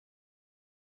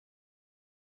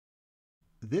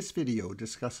This video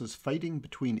discusses fighting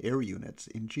between air units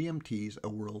in GMT's A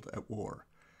World at War.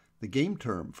 The game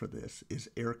term for this is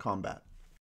air combat.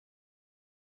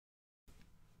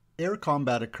 Air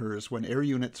combat occurs when air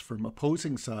units from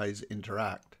opposing sides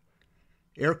interact.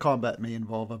 Air combat may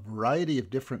involve a variety of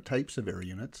different types of air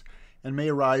units and may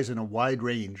arise in a wide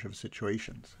range of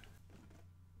situations.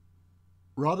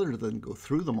 Rather than go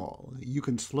through them all, you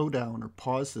can slow down or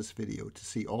pause this video to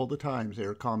see all the times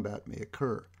air combat may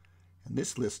occur. And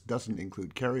this list doesn't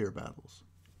include carrier battles.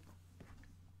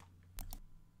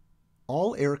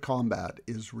 All air combat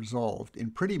is resolved in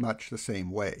pretty much the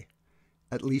same way.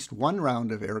 At least one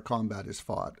round of air combat is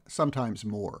fought, sometimes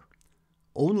more.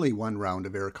 Only one round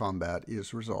of air combat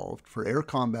is resolved for air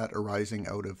combat arising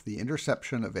out of the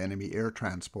interception of enemy air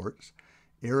transports,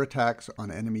 air attacks on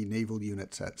enemy naval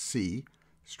units at sea,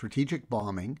 strategic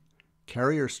bombing,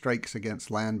 carrier strikes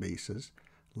against land bases,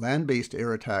 land-based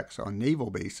air attacks on naval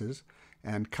bases,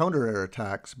 and counter-air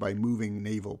attacks by moving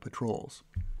naval patrols.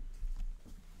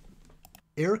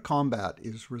 Air combat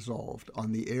is resolved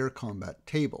on the air combat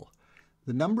table.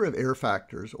 The number of air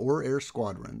factors or air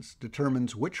squadrons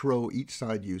determines which row each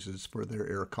side uses for their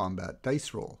air combat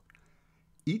dice roll.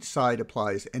 Each side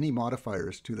applies any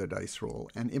modifiers to their dice roll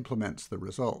and implements the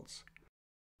results.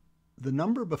 The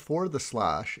number before the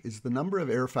slash is the number of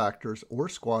air factors or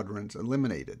squadrons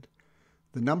eliminated.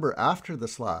 The number after the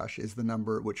slash is the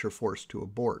number which are forced to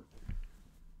abort.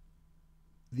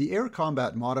 The air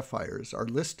combat modifiers are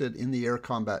listed in the air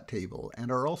combat table and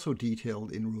are also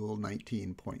detailed in Rule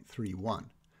 19.31.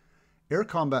 Air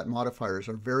combat modifiers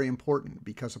are very important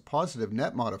because a positive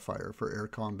net modifier for air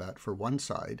combat for one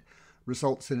side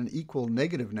results in an equal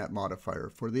negative net modifier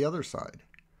for the other side.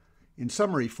 In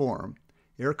summary form,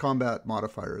 air combat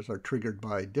modifiers are triggered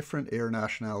by different air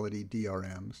nationality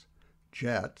DRMs,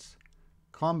 jets,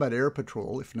 combat air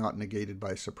patrol if not negated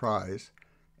by surprise,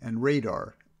 and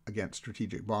radar against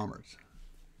strategic bombers.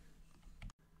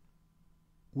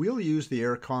 We'll use the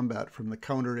air combat from the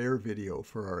counter-air video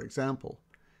for our example.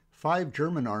 5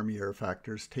 German Army air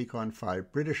factors take on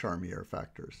 5 British Army air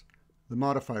factors. The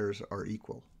modifiers are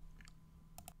equal.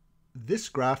 This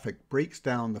graphic breaks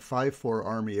down the 5-4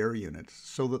 Army air units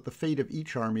so that the fate of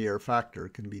each Army air factor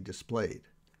can be displayed.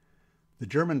 The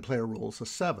German player rolls a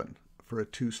 7 for a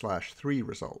 2/3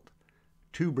 result.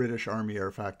 2 British Army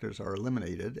air factors are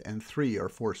eliminated and 3 are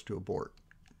forced to abort.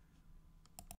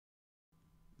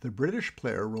 The British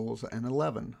player rolls an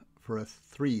 11 for a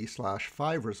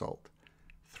 3/5 result.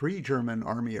 3 German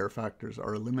Army air factors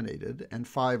are eliminated and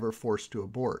 5 are forced to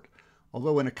abort,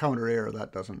 although in a counter-air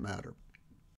that doesn't matter.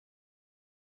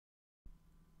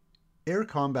 Air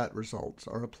combat results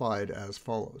are applied as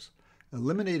follows.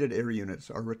 Eliminated air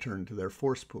units are returned to their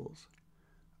force pools.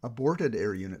 Aborted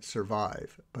air units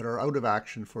survive, but are out of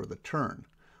action for the turn,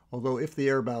 although if the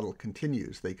air battle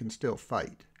continues, they can still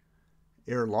fight.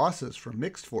 Air losses from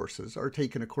mixed forces are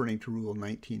taken according to Rule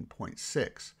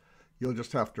 19.6. You'll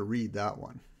just have to read that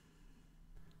one.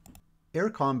 Air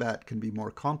combat can be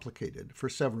more complicated for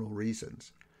several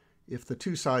reasons. If the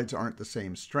two sides aren't the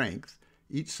same strength,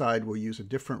 each side will use a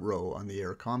different row on the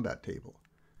air combat table.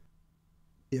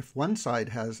 If one side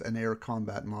has an air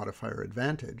combat modifier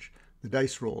advantage, the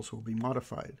dice rolls will be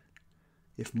modified.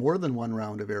 If more than one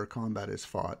round of air combat is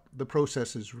fought, the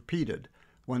process is repeated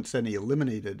once any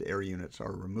eliminated air units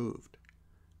are removed.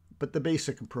 But the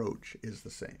basic approach is the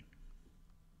same.